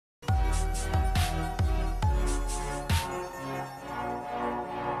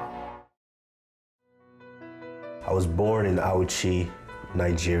I was born in Auchi,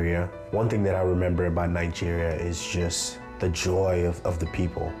 Nigeria. One thing that I remember about Nigeria is just the joy of the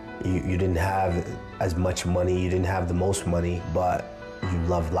people. You didn't have as much money, you didn't have the most money, but you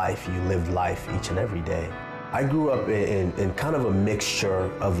loved life, you lived life each and every day. I grew up in kind of a mixture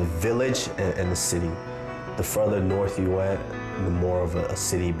of the village and the city. The further north you went, the more of a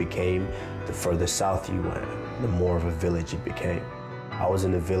city it became. The further south you went, the more of a village it became. I was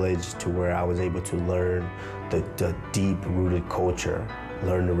in a village to where I was able to learn the deep-rooted culture,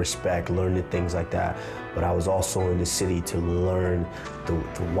 learn the respect, learn the things like that. But I was also in the city to learn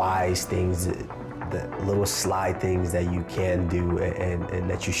the wise things, the little sly things that you can do and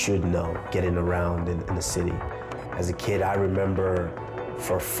that you should know getting around in the city. As a kid, I remember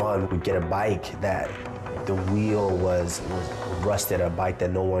for fun, we'd get a bike that the wheel was rusted, a bike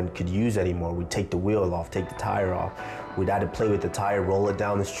that no one could use anymore. We'd take the wheel off, take the tire off. We'd either play with the tire, roll it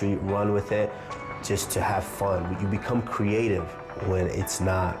down the street, run with it, just to have fun. You become creative when it's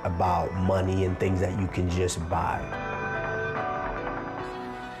not about money and things that you can just buy.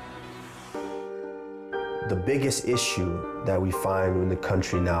 The biggest issue that we find in the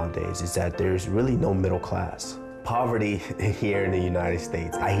country nowadays is that there's really no middle class. Poverty here in the United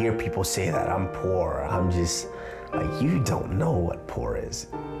States, I hear people say that I'm poor. I'm just like, you don't know what poor is.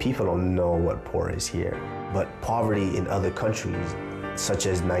 People don't know what poor is here. But poverty in other countries, such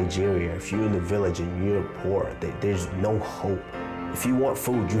as Nigeria, if you're in the village and you're poor, there's no hope. If you want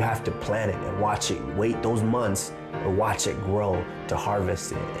food, you have to plant it and watch it, wait those months and watch it grow to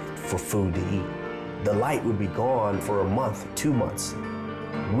harvest it for food to eat. The light would be gone for a month, 2 months,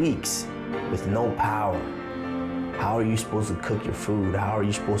 weeks with no power. How are you supposed to cook your food? How are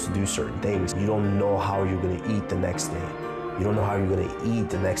you supposed to do certain things? You don't know how you're gonna eat the next day. You don't know how you're gonna eat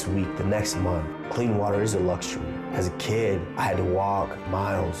the next week, the next month. Clean water is a luxury. As a kid, I had to walk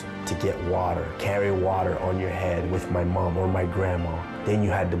miles to get water, carry water on your head with my mom or my grandma. Then you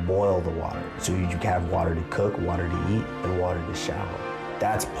had to boil the water. So you could have water to cook, water to eat, and water to shower.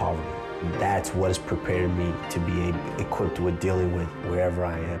 That's poverty. That's what has prepared me to be equipped with dealing with wherever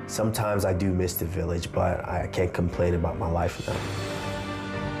I am. Sometimes I do miss the village, but I can't complain about my life now.